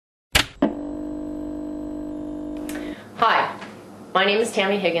Hi, my name is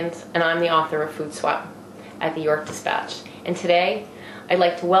Tammy Higgins, and I'm the author of Food Swap at the York Dispatch. And today, I'd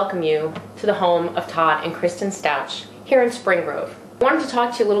like to welcome you to the home of Todd and Kristen Stouch here in Spring Grove. I wanted to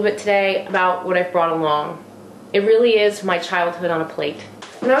talk to you a little bit today about what I've brought along. It really is my childhood on a plate.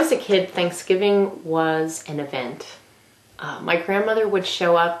 When I was a kid, Thanksgiving was an event. My grandmother would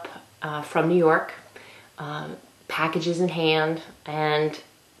show up from New York, packages in hand, and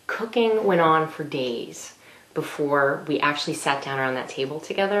cooking went on for days before we actually sat down around that table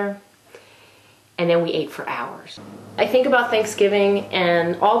together, and then we ate for hours. I think about Thanksgiving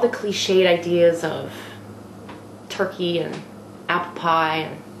and all the cliched ideas of turkey and apple pie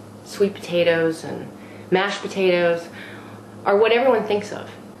and sweet potatoes and mashed potatoes are what everyone thinks of.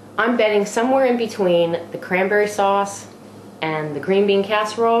 I'm betting somewhere in between the cranberry sauce and the green bean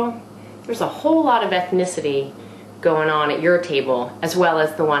casserole, there's a whole lot of ethnicity going on at your table as well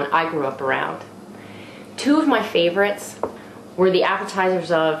as the one I grew up around. Two of my favorites were the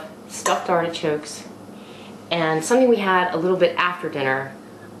appetizers of stuffed artichokes and something we had a little bit after dinner,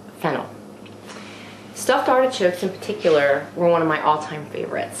 fennel. Stuffed artichokes in particular were one of my all-time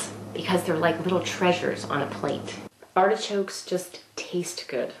favorites because they're like little treasures on a plate. Artichokes just taste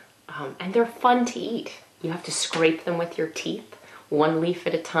good and they're fun to eat. You have to scrape them with your teeth, one leaf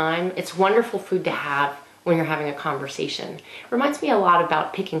at a time. It's wonderful food to have when you're having a conversation. It reminds me a lot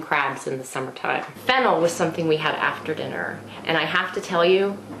about picking crabs in the summertime. Fennel was something we had after dinner, and I have to tell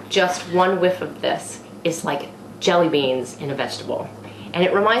you, just one whiff of this is like jelly beans in a vegetable. And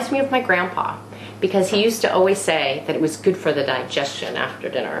it reminds me of my grandpa, because he used to always say that it was good for the digestion after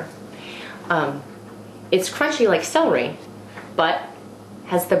dinner. It's crunchy like celery, but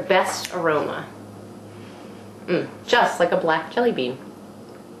has the best aroma. Just like a black jelly bean.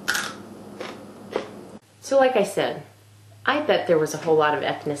 So like I said, I bet there was a whole lot of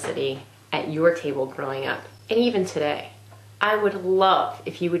ethnicity at your table growing up, and even today. I would love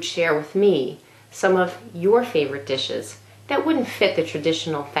if you would share with me some of your favorite dishes that wouldn't fit the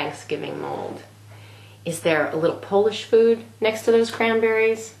traditional Thanksgiving mold. Is there a little Polish food next to those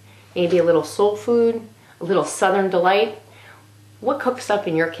cranberries? Maybe a little soul food? A little Southern delight? What cooks up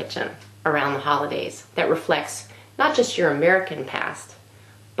in your kitchen around the holidays that reflects not just your American past,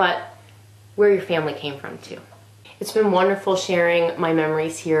 but where your family came from too? It's been wonderful sharing my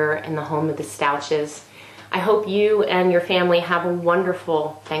memories here in the home of the Stouches. I hope you and your family have a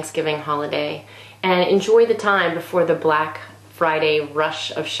wonderful Thanksgiving holiday and enjoy the time before the Black Friday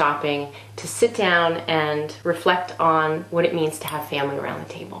rush of shopping to sit down and reflect on what it means to have family around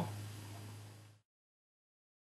the table.